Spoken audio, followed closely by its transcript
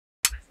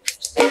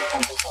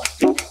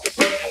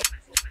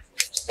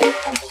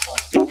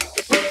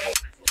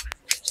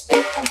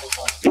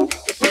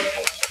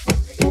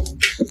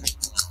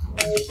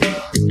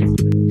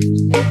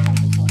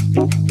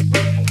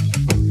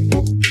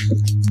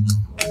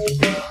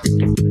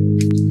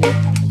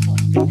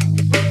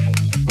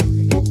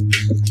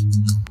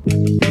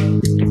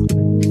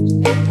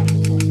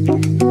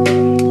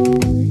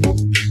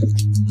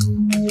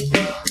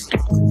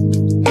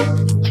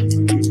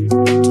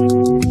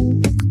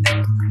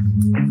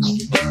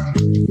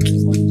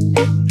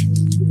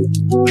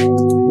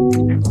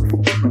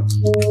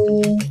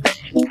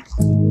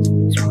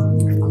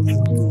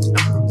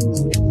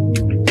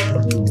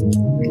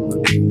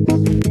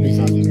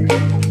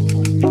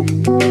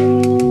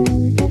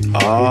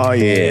Oh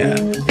yeah,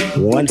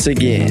 once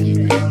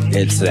again,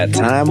 it's that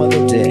time of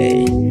the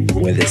day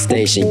where the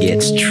station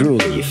gets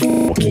truly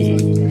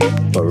funky.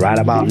 But right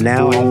about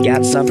now, I've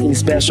got something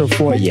special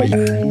for you.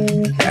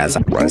 As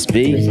I must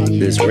be,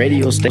 this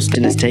radio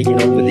station is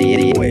taking over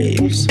the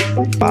airwaves.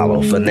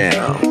 Follow for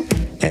now,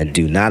 and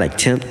do not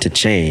attempt to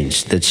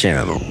change the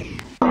channel.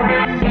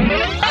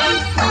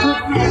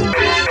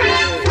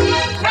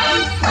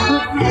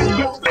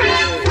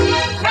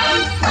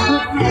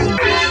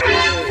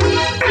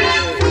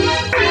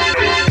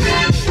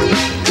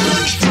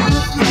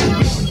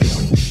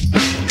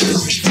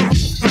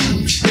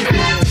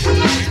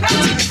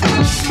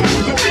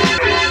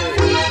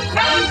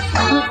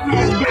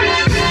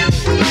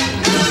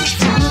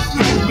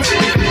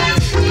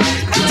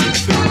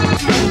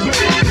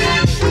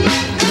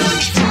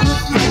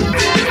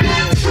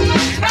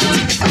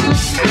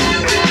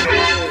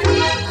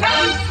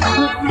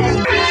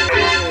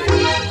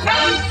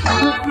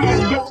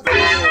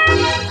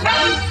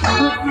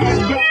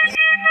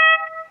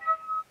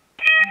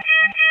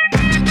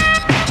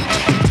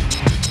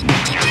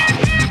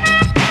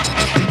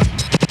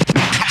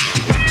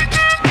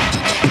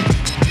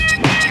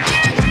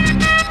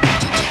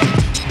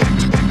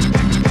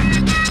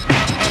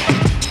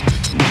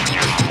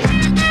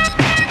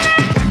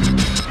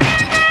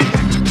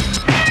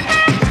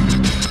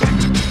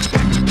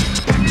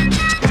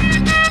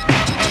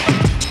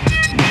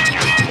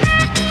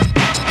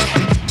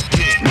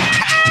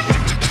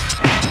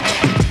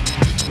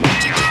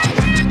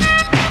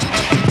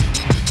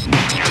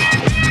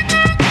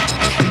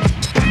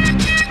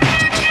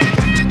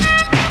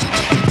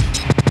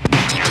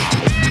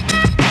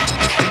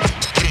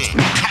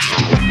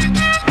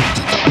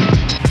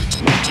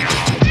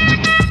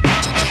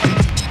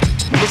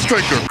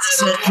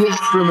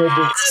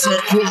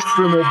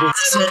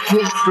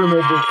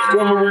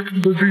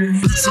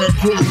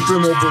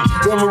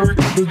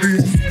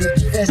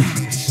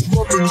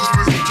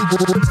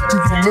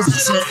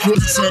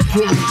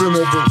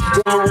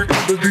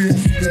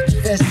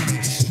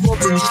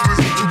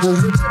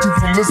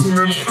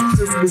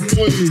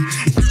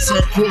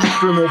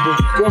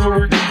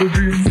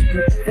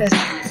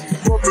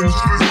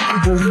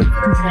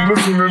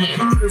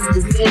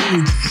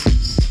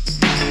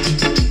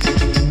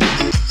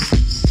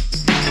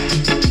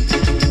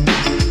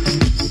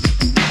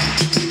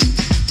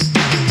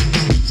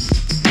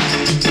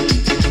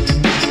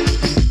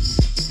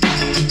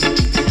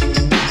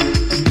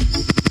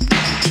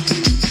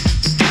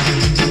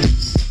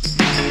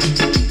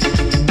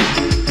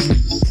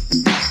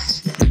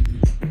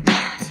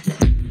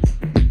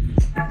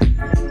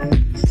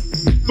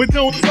 But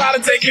don't try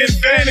to take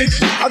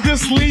advantage. I'll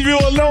just leave you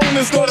alone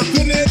and start a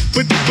minute.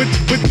 But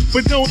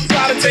don't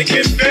try to take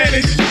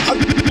advantage. I'll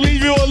just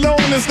leave you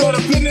alone and start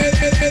a minute.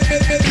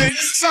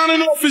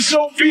 Signing off is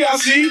your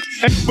VIC.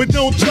 But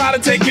don't try to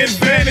take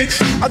advantage.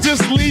 I'll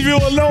just leave you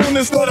alone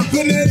and start a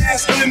minute.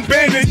 Asking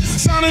bandit.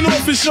 Signing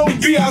off is your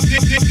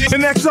VIC. The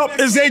next up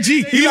is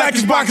AG. He like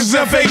his boxes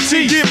FAT.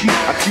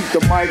 I keep the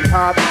mic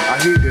hot, I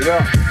heat it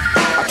up.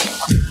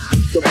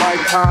 The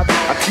mic hot,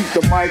 I keep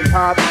the mic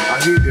hot,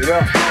 I heat it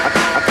up.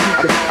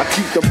 I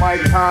keep the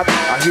mic hot,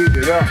 I heat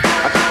it up.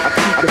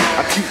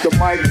 I keep the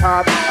mic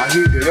hot, I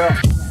heat it up.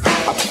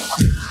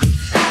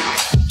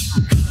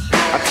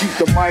 I keep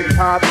the mic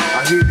hot,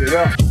 I heat it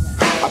up.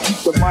 I keep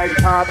the mic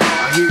hot, I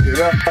heat it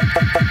up.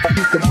 I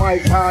keep the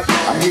mic hot,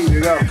 I heat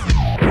it up.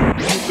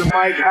 Keep the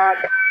mic hot,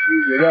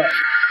 heat it up.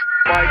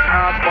 Mic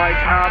hot, mic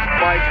hot,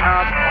 mic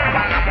hot,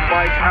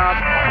 mic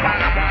hot.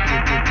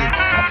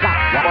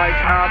 Mic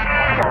hot,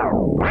 mic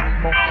hot,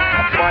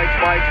 mic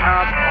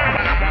hot,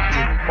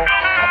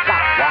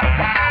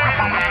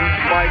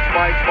 mic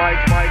hot,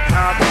 mic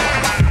hot, mic hot,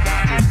 mic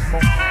hot,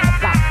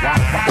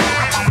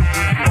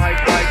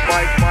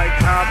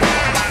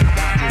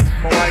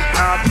 mic hot,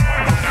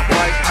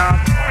 mic hot,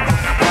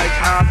 mic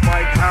hot,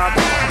 mic hot.